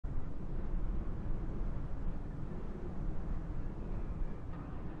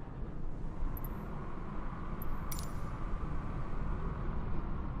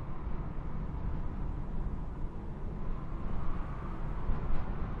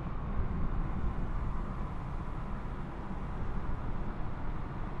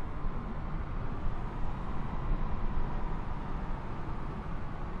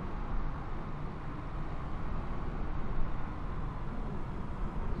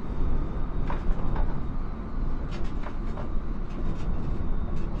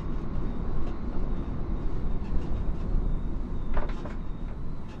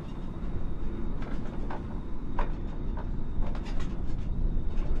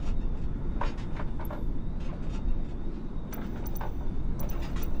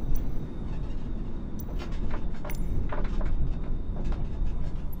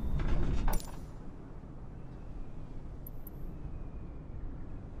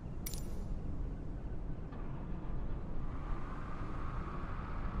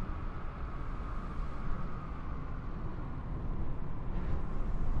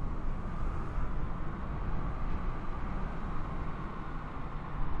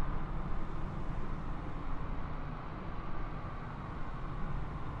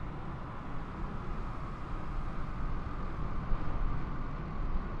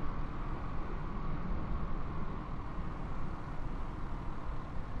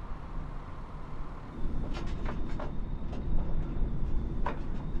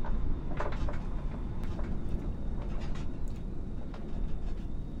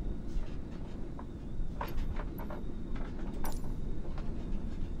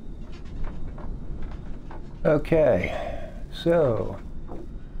Okay, so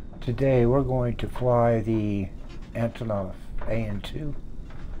today we're going to fly the Antonov AN-2,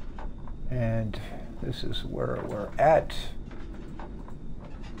 and this is where we're at.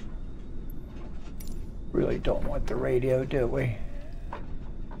 Really don't want the radio, do we?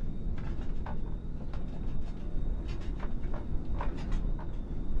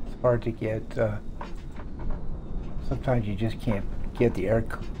 It's hard to get, sometimes you just can't get the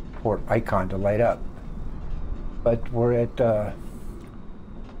airport icon to light up. But we're at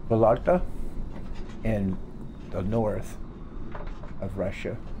Vologda in the north of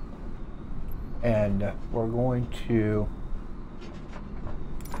Russia, and we're going to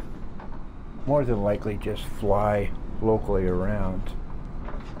more than likely just fly locally around,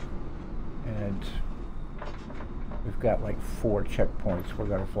 and we've got like 4 checkpoints we're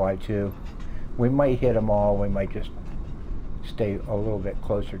going to fly to. We might hit them all. We might just stay a little bit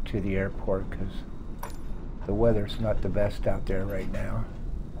closer to the airport because the weather's not the best out there right now,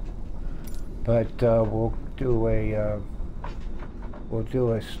 but we'll do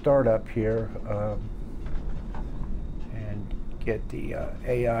a startup here and get the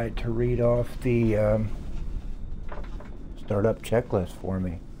AI to read off the startup checklist for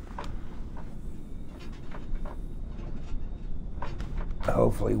me.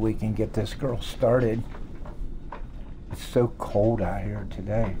 Hopefully we can get this girl started. It's so cold out here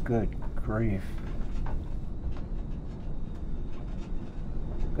today. Good grief.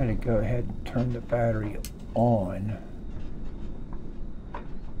 I'm going to go ahead and turn the battery on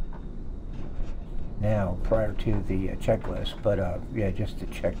now prior to the checklist, but yeah, just to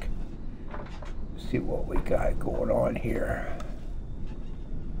check, see what we got going on here.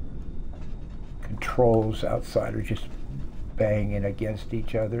 Controls outside are just banging against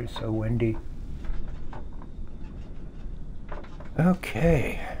each other. It's so windy.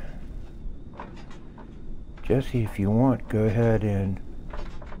 Okay, Jesse, if you want, go ahead and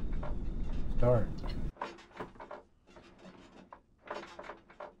start.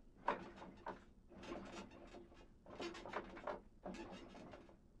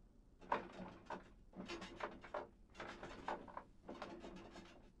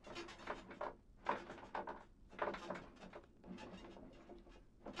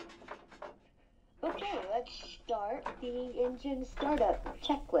 Okay, let's start the engine startup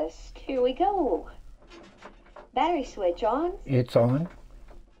checklist. Here we go. Battery switch on. It's on.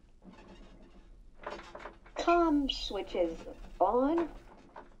 Comm switches on.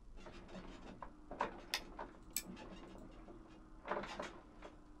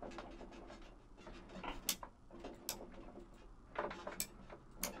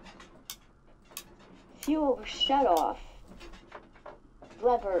 Fuel shut off.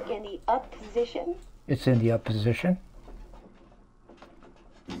 Lever in the up position. It's in the up position.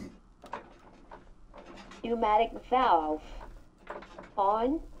 Pneumatic valve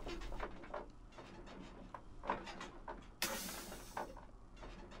on.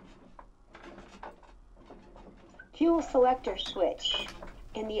 Fuel selector switch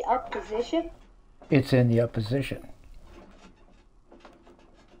in the up position. It's in the up position.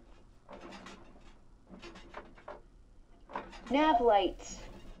 Nav lights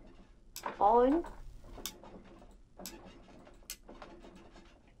on.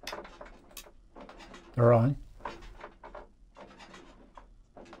 They're on.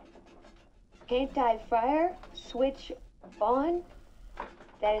 Anti-fire switch on.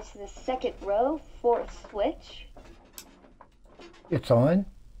 That is the second row, 4th switch. It's on.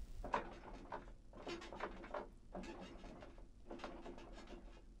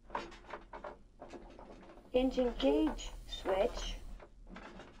 Engine gauge switch.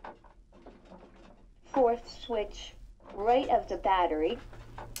 4th switch right of the battery.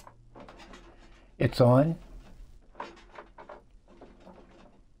 It's on.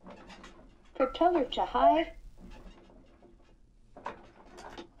 Propeller to high.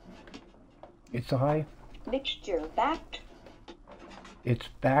 It's high. Mixture back. It's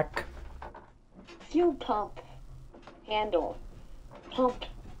back. Fuel pump handle. Pump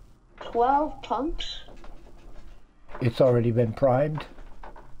 12 pumps. It's already been primed.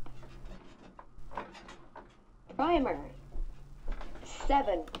 Primer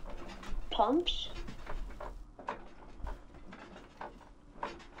 7 pumps.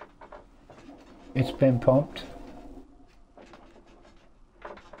 It's been pumped.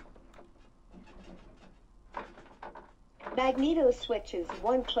 Magneto switches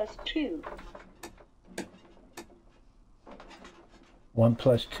 1 plus 2. 1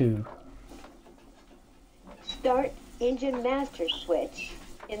 plus 2. Start engine master switch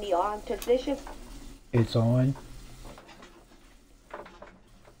in the on position. It's on.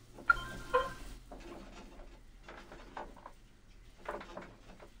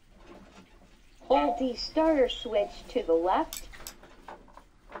 the starter switch to the left.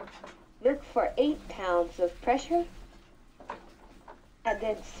 Look for 8 pounds of pressure, and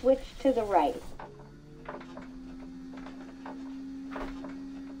then switch to the right.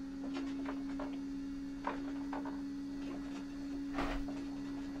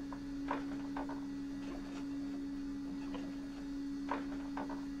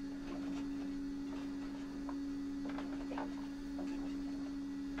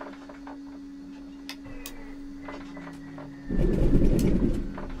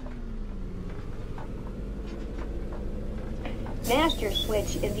 Master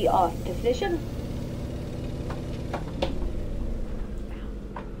switch in the off position.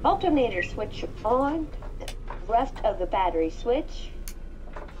 Alternator switch on. Left of the battery switch.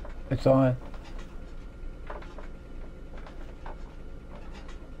 It's on.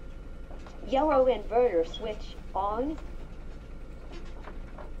 Yellow inverter switch on.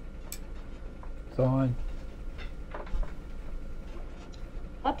 It's on.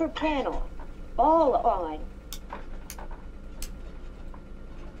 Upper panel all on.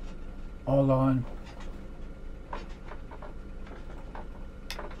 All on.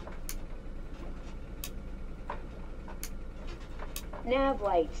 Nav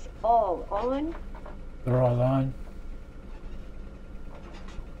lights all on. They're all on.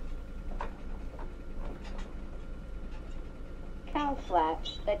 Cow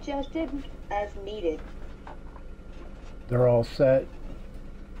flaps adjusted as needed. They're all set.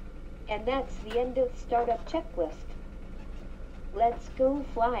 And that's the end of the startup checklist. Let's go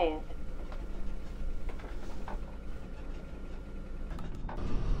fly it.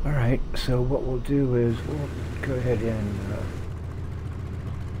 Alright, so what we'll do is we'll go ahead and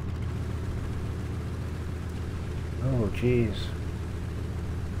oh geez,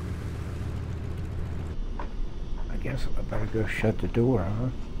 I guess I better go shut the door, huh?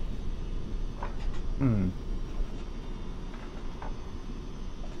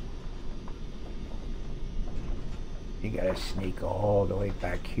 You gotta sneak all the way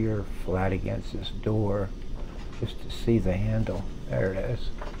back here flat against this door just to see the handle. There it is.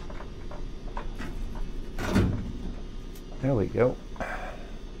 There we go.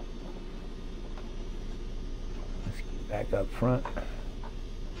 Let's get back up front.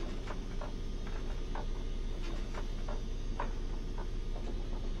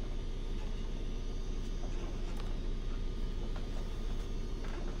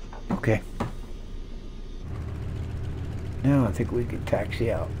 Okay. Now I think we can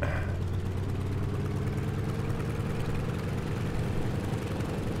taxi out.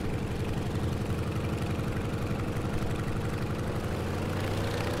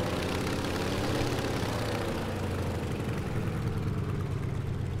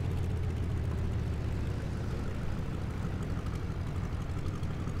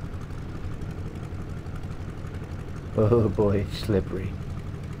 Oh boy, it's slippery.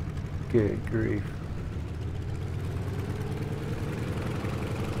 Good grief.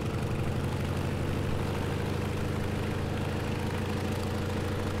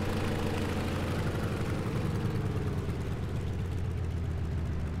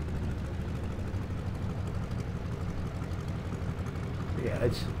 Yeah,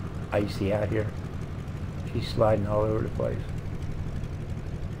 it's icy out here. She's sliding all over the place.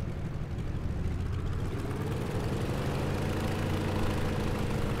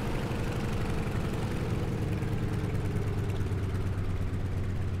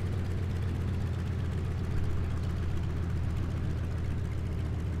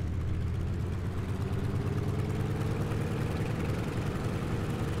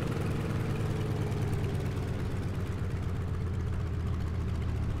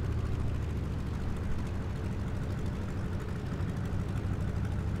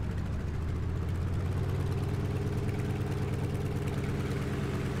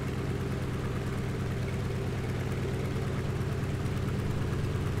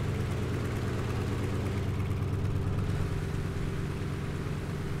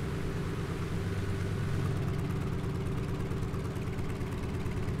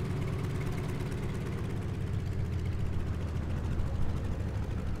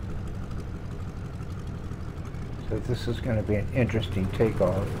 So this is going to be an interesting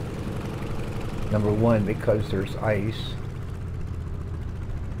takeoff. Number one, because there's ice.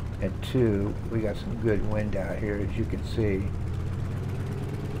 And two, we got some good wind out here, as you can see,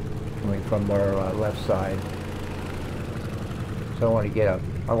 coming from our left side. So I want to get up.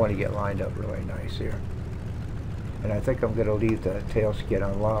 I want to get lined up really nice here. And I think I'm going to leave the tail skid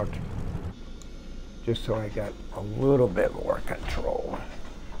unlocked, just so I got a little bit more control.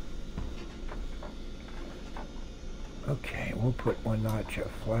 Okay, we'll put one notch of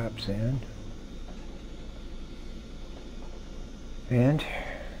flaps in. And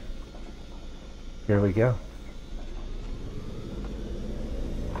here we go.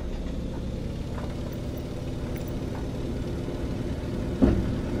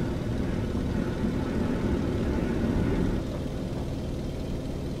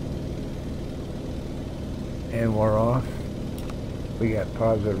 And we're off. We got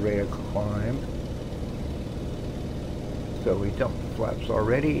positive rate of climb. So we dumped the flaps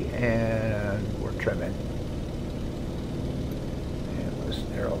already and we're trimming. And let's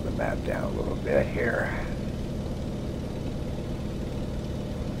narrow the map down a little bit here.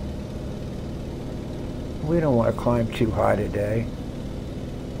 We don't want to climb too high today.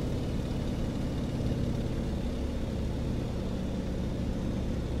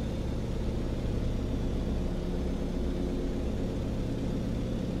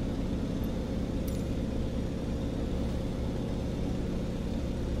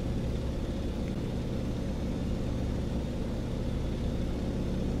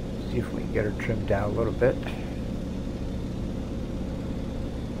 See if we can get her trimmed down a little bit.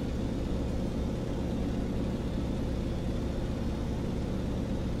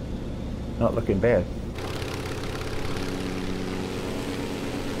 Not looking bad.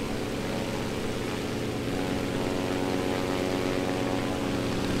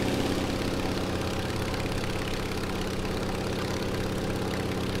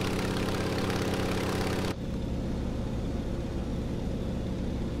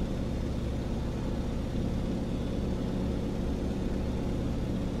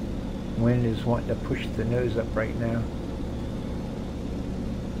 Wind is wanting to push the nose up right now.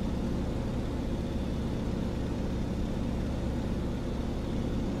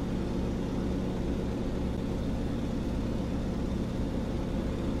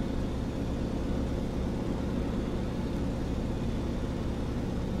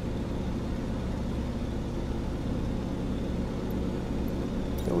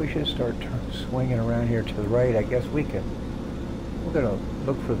 So we should start swinging around here to the right. I guess we can. We're going to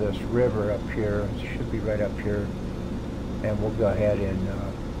look for this river up here. It should be right up here. And we'll go ahead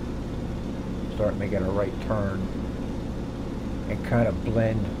and start making a right turn and kind of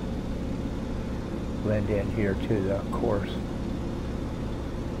blend in here to the course.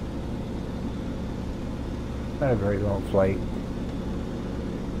 Not a very long flight.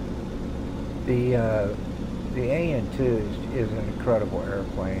 The AN-2 is an incredible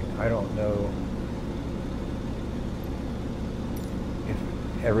airplane. I don't know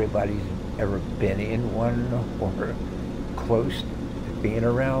if everybody's ever been in one or close to being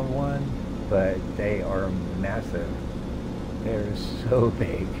around one, but they are massive. They're so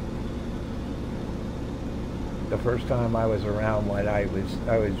big. The first time I was around one, I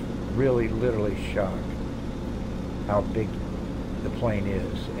was really literally shocked how big the plane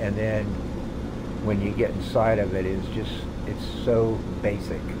is, and then when you get inside of it, it's so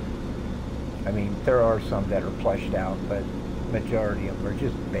basic. I mean, there are some that are plushed out, but majority of them are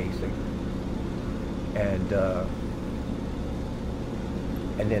just basic. And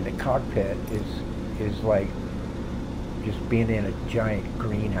then the cockpit is like just being in a giant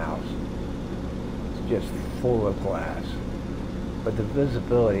greenhouse. It's just full of glass. But the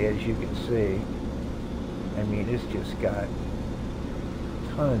visibility, as you can see, I mean, it's just got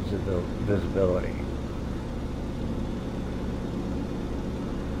tons of visibility.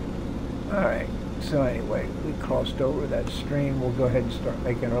 Alright, so anyway, we crossed over that stream. We'll go ahead and start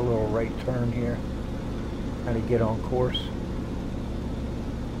making our little right turn here. Kind of get on course.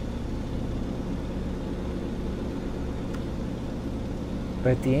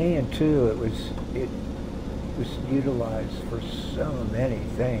 But the AN-2, it was utilized for so many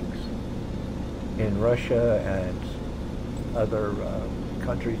things in Russia and other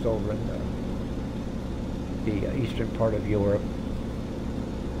countries over in the eastern part of Europe.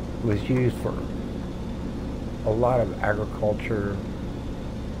 It was used for a lot of agriculture,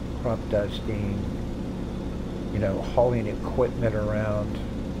 crop dusting, you know, hauling equipment around.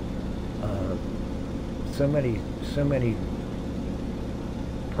 So many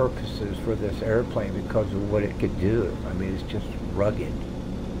purposes for this airplane because of what it could do. I mean, it's just rugged.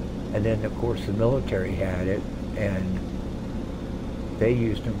 And then, of course, the military had it, and they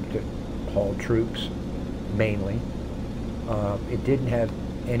used them to haul troops, mainly. It didn't have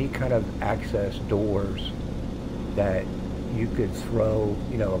any kind of access doors that you could throw,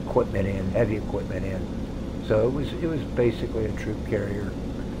 you know, equipment in, heavy equipment in. So it was basically a troop carrier,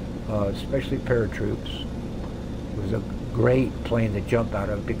 especially paratroops. It was a great plane to jump out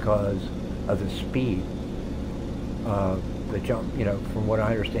of because of the speed. The jump, you know, from what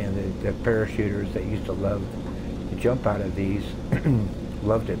I understand, the parachuters that used to love to jump out of these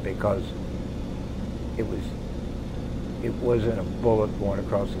loved it because it was it wasn't a bullet going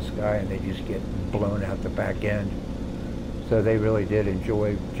across the sky and they just get blown out the back end. So they really did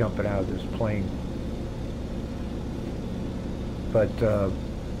enjoy jumping out of this plane. But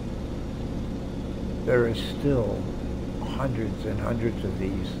there is still hundreds and hundreds of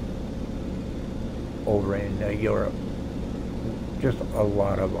these over in Europe. Just a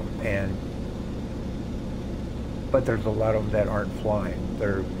lot of them. But there's a lot of them that aren't flying.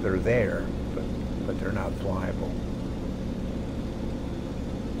 They're there, but they're not flyable.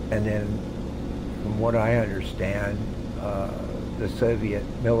 And then, from what I understand, the Soviet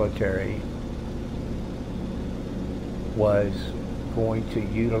military was going to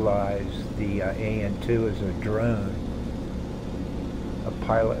utilize the AN-2 as a drone, a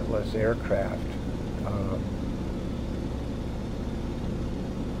pilotless aircraft,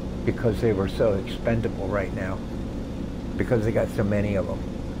 because they were so expendable right now, because they got so many of them.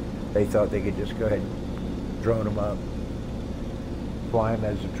 They thought they could just go ahead and drone them up, fly them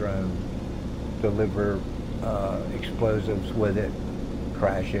as a drone, deliver explosives with it,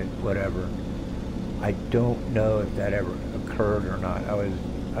 crash it, whatever. I don't know if that ever occurred or not. I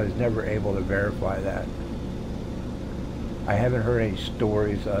was never able to verify that. I haven't heard any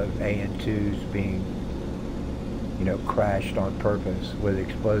stories of AN-2s being, you know, crashed on purpose with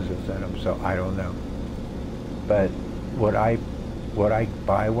explosives in them, so I don't know. But would I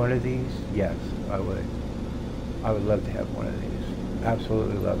buy one of these? Yes, I would. I would love to have one of these.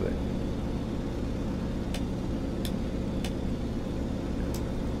 Absolutely love it.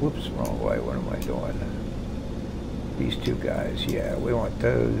 Whoops, wrong way. What am I doing? These two guys, yeah, we want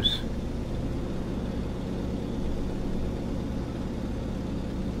those.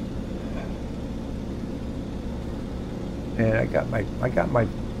 And I got my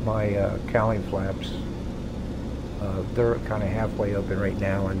cowling flaps. They're kind of halfway open right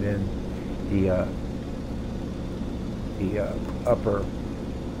now, and then the upper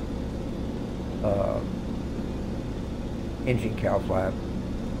engine cowl flap,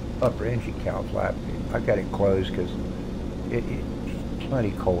 I got it closed because it's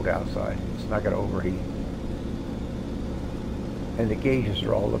plenty cold outside. It's not going to overheat, and the gauges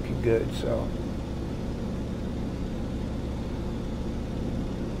are all looking good. So,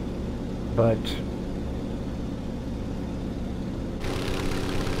 but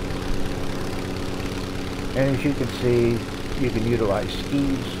and as you can see, you can utilize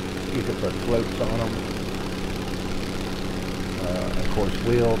skis. You can put floats on them. Of course,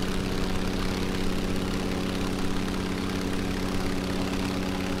 wheels.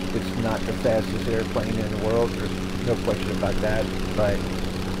 It's not the fastest airplane in the world. There's no question about that. But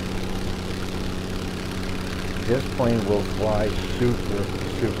this plane will fly super,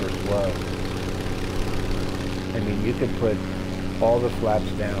 super slow. I mean, you could put all the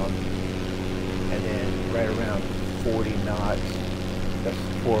flaps down, and then right around 40 knots, the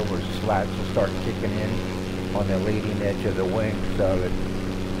forward slats will start kicking in on the leading edge of the wing, so it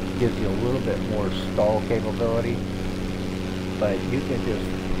gives you a little bit more stall capability. But you could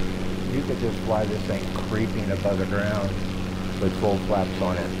just fly this thing creeping above the ground with full flaps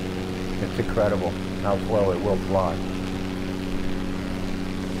on it. It's incredible how slow it will fly.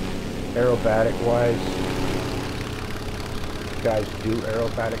 Aerobatic wise, guys do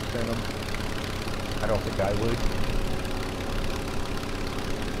aerobatics in them. I don't think I would.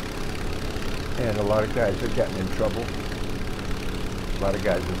 And a lot of guys are getting in trouble. A lot of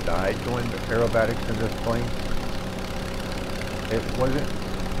guys have died doing aerobatics in this plane. It wasn't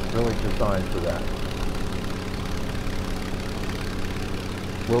really designed for that.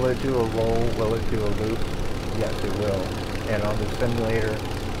 Will it do a roll? Will it do a loop? Yes, it will. And on the simulator,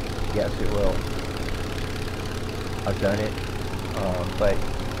 yes, it will. I've done it, but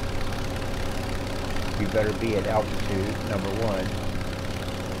you better be at altitude, number one.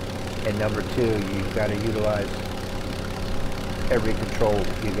 And number two, you've got to utilize every control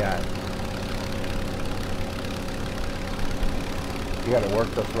you got. You got to work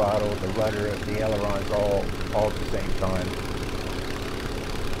the throttle, the rudder, the ailerons all at the same time.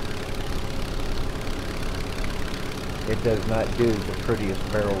 It does not do the prettiest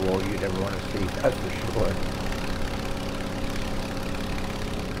barrel roll you'd ever want to see, that's for sure.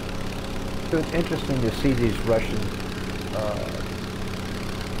 So it's interesting to see these Russian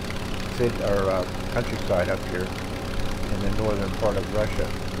countryside up here in the northern part of Russia.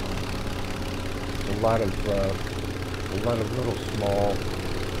 A lot of little small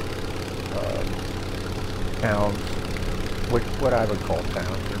towns, what I would call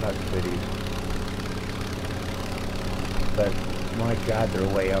towns. They're not cities, but my God, they're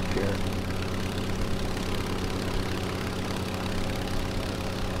way up here.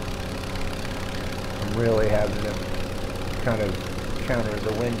 I'm really having kind of counter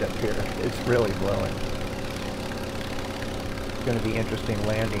the wind up here. It's really blowing. It's going to be interesting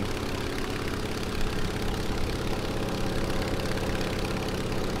landing.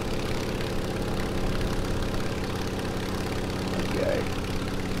 Okay.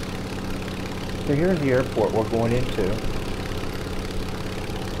 So here's the airport we're going into.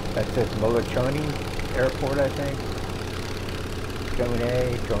 That says Molachani Airport, I think. Zone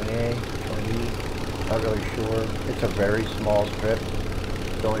A, Zone A, Zone E. Not really sure. It's a very small strip.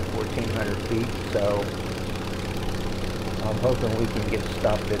 It's only 1,400 feet, so I'm hoping we can get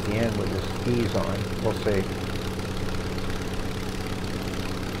stopped at the end with the skis on. We'll see.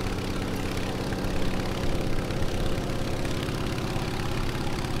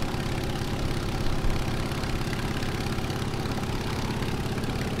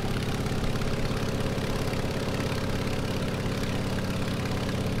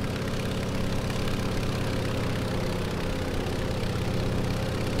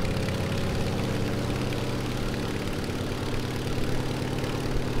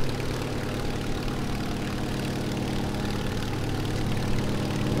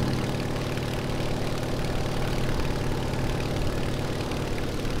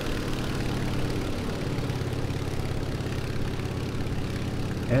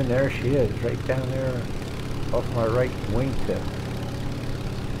 And there she is, right down there off my right wingtip.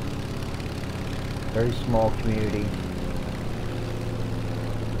 Very small community.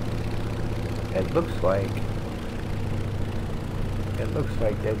 It looks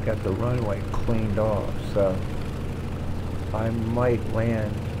like they've got the runway cleaned off, so I might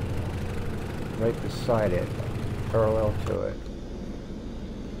land right beside it, parallel to it.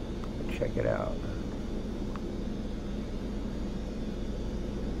 Check it out.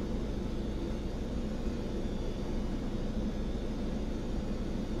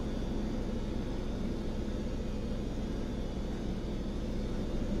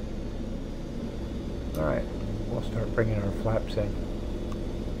 Alright, we'll start bringing our flaps in.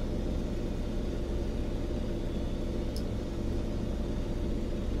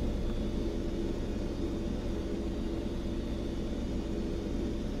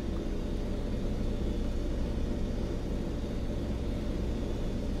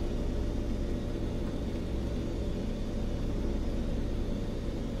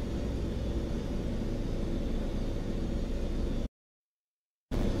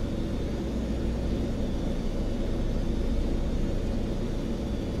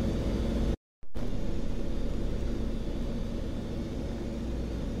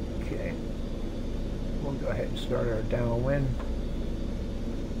 Go ahead and start our downwind.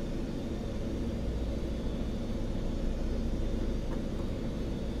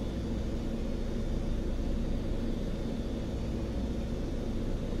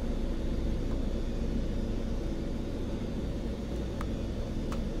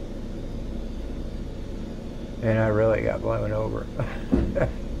 And I really got blown over.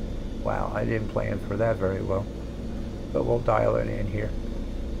 Wow, I didn't plan for that very well. But we'll dial it in here.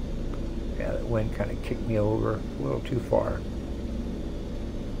 Yeah, that wind kind of kicked me over a little too far.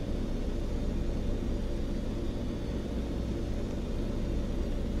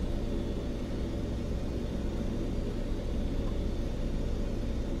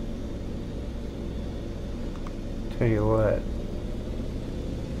 Tell you what,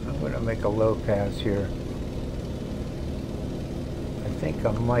 I'm going to make a low pass here. I think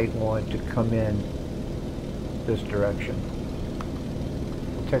I might want to come in this direction.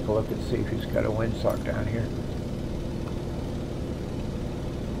 Take a look and see if he's got a windsock down here.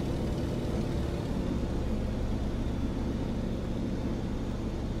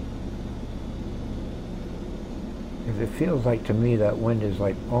 Because it feels like to me that wind is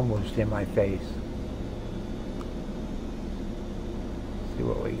like almost in my face. See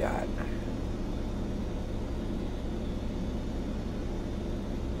what we got.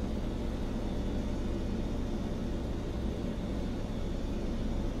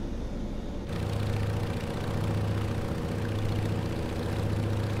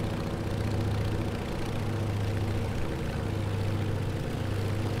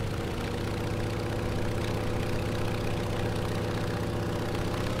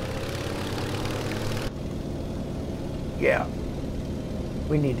 Yeah,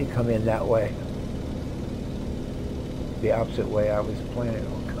 we need to come in that way. The opposite way I was planning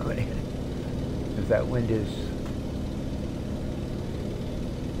on coming in. Because that wind is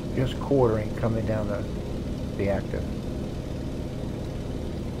just quartering coming down the active.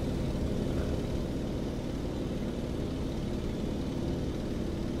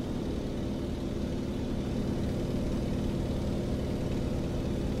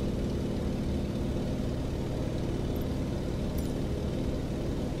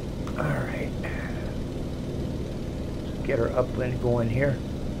 get our upwind going here.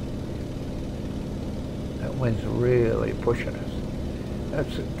 That wind's really pushing us.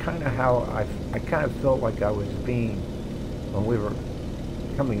 That's kind of how I kind of felt like I was being when we were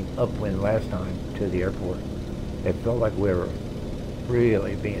coming upwind last time to the airport. It felt like we were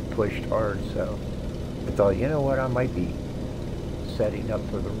really being pushed hard, so I thought, you know what, I might be setting up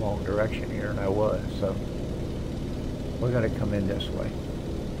for the wrong direction here, and I was, so we're going to come in this way.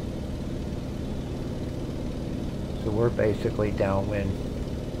 So we're basically downwind.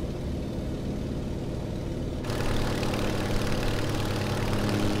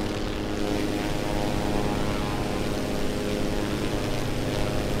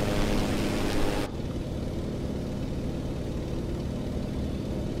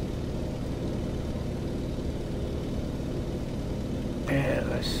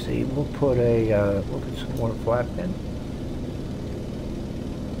 And let's see, we'll put some more flap in.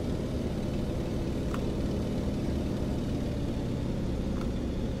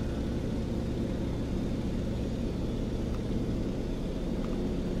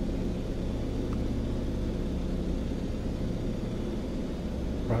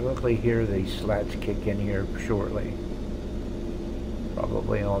 Probably hear the slats kick in here shortly.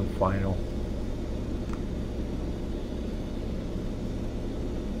 Probably on final.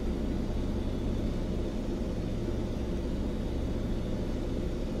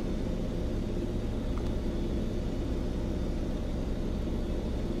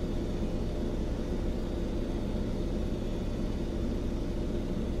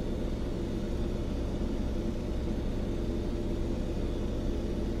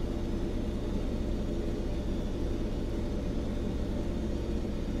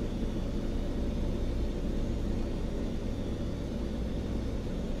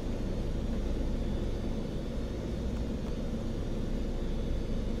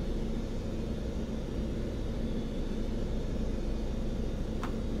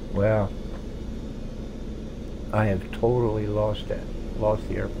 Well, I have totally lost it. Lost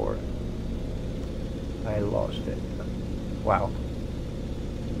the airport. I lost it. Wow.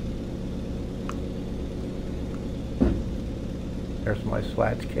 There's my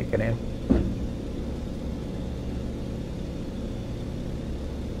slats kicking in.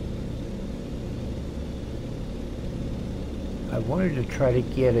 I wanted to try to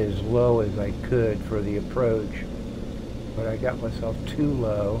get as low as I could for the approach, but I got myself too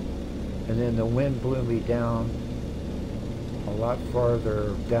low, and then the wind blew me down a lot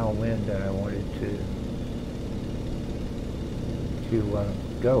farther downwind than I wanted to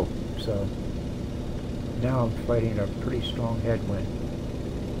go. So now I'm fighting a pretty strong headwind.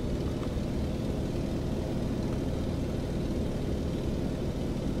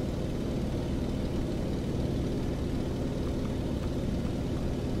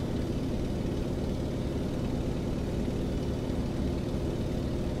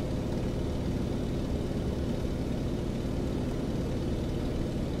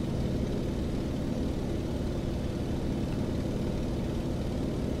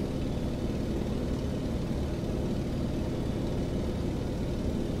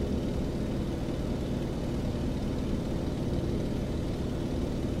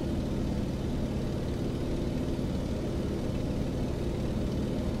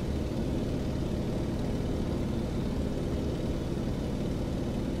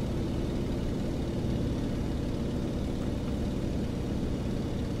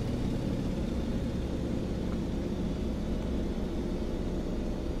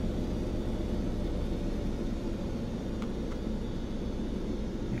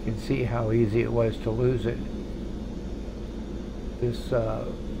 You can see how easy it was to lose it. This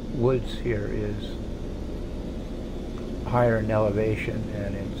woods here is higher in elevation,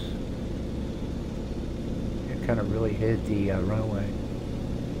 and it kind of really hid the runway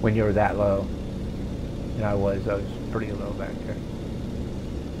when you're that low. And I was pretty low back there.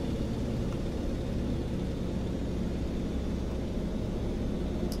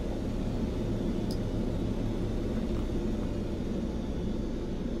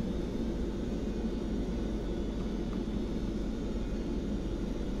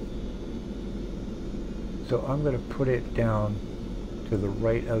 So I'm going to put it down to the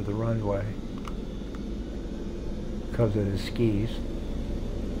right of the runway because of the skis.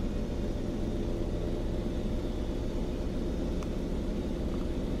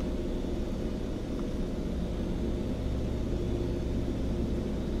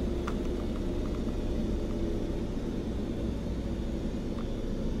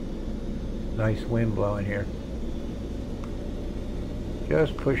 Nice wind blowing here.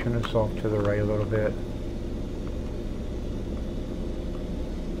 Just pushing us off to the right a little bit.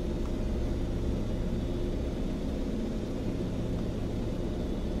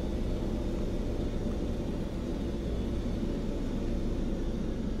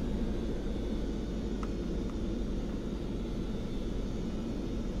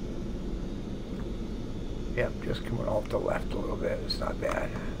 Yep, just coming off the left a little bit. It's not bad.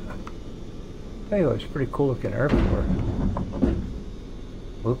 Anyway, it's a pretty cool looking airport.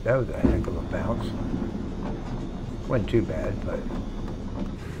 Oop, that was a heck of a bounce. Wasn't too bad, but...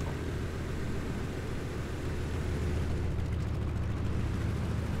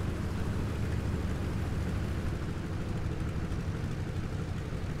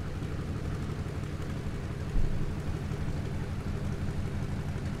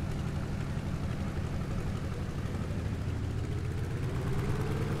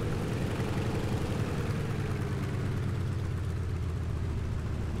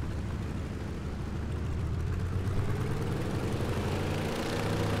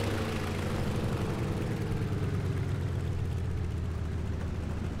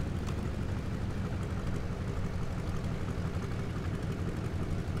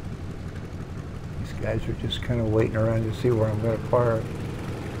 guys are just kind of waiting around to see where I'm going to park.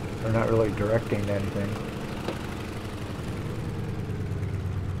 They're not really directing anything.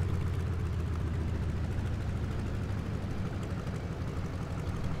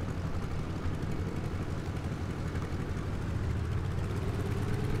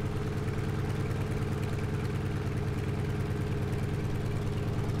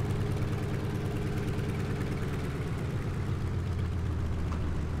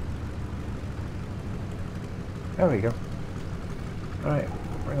 There we go. Alright,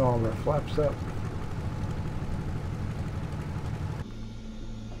 bring all of our flaps up.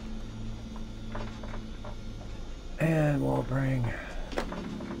 And we'll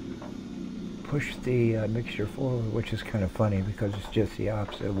push the mixture forward, which is kind of funny because it's just the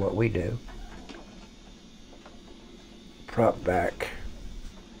opposite of what we do. Prop back.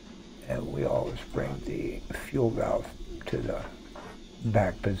 And we always bring the fuel valve to the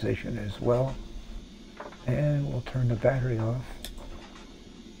back position as well. And we'll turn the battery off.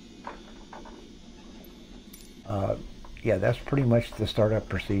 Yeah, that's pretty much the startup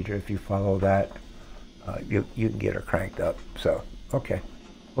procedure. If you follow that, you can get her cranked up. So, okay.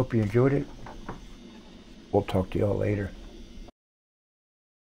 Hope you enjoyed it. We'll talk to y'all later.